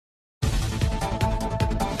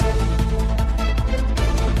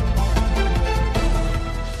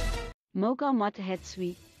Mogau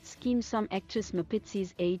Motlhatswi, Skeem Saam actress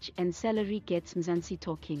Mapitsi's age and salary gets Mzansi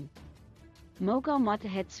talking. Mogau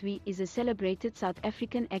Motlhatswi is a celebrated South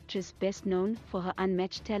African actress best known for her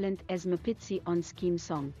unmatched talent as Mapitsi on Skeem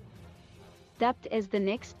Saam. Dubbed as the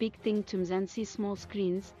next big thing to Mzansi's small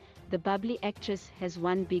screens, the bubbly actress has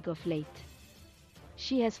won big of late.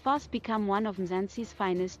 She has fast become one of Mzansi's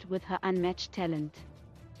finest with her unmatched talent.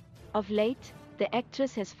 Of late, the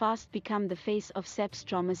actress has fast become the face of SABC's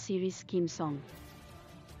drama series Skeem Saam.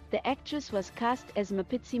 The actress was cast as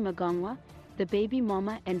Mapitsi Magongwa, the baby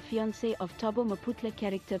mama and fiance of Thabo Maputla,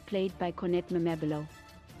 character played by Cornet Mamabolo.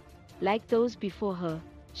 Like those before her,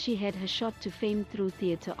 she had her shot to fame through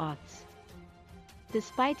theatre arts.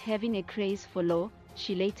 Despite having a craze for law,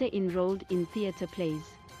 she later enrolled in theatre plays.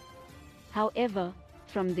 However,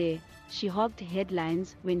 from there, she hogged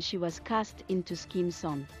headlines when she was cast into Skeem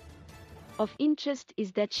Saam. Of interest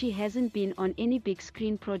is that she hasn't been on any big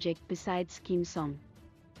screen project besides Skeem Saam.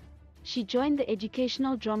 She joined the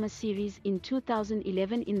educational drama series in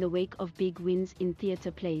 2011 in the wake of big wins in theatre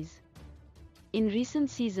plays. In recent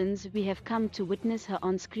seasons we have come to witness her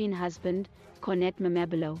on-screen husband, Cornet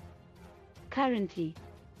Mamabolo. Currently,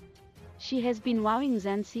 she has been wowing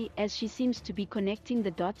Mzansi as she seems to be connecting the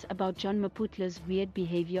dots about John Maputla's weird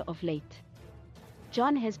behavior of late.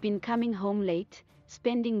 John has been coming home late,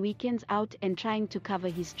 spending weekends out and trying to cover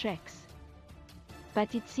his tracks.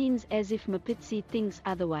 But it seems as if Mapitsi thinks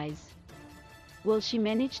otherwise. Will she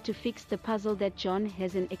manage to fix the puzzle that John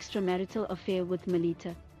has an extramarital affair with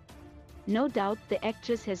Melita? No doubt the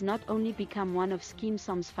actress has not only become one of Skeem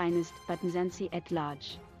Saam's finest but Mzansi at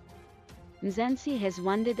large. Mzansi has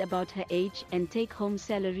wondered about her age and take-home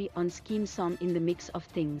salary on Skeem Saam in the mix of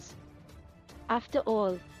things. After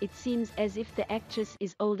all, it seems as if the actress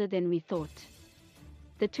is older than we thought.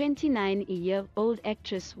 The 29-year-old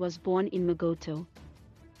actress was born in Mogau,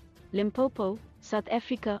 Limpopo, South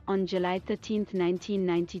Africa on July 13,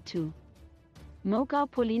 1992. Mogau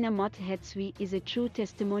Motlhatswi is a true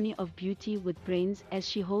testimony of beauty with brains as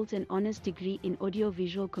she holds an honours degree in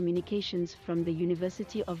audiovisual communications from the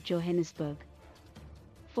University of Johannesburg.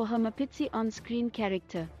 For her Mapitsi on-screen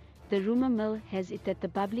character, the rumour mill has it that the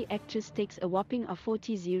bubbly actress takes a whopping of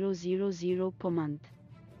 40,000 per month.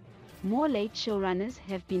 More late showrunners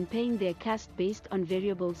have been paying their cast based on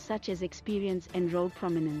variables such as experience and role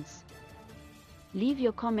prominence. Leave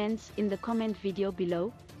your comments in the comment video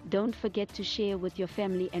below. Don't forget to share with your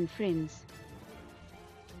family and friends.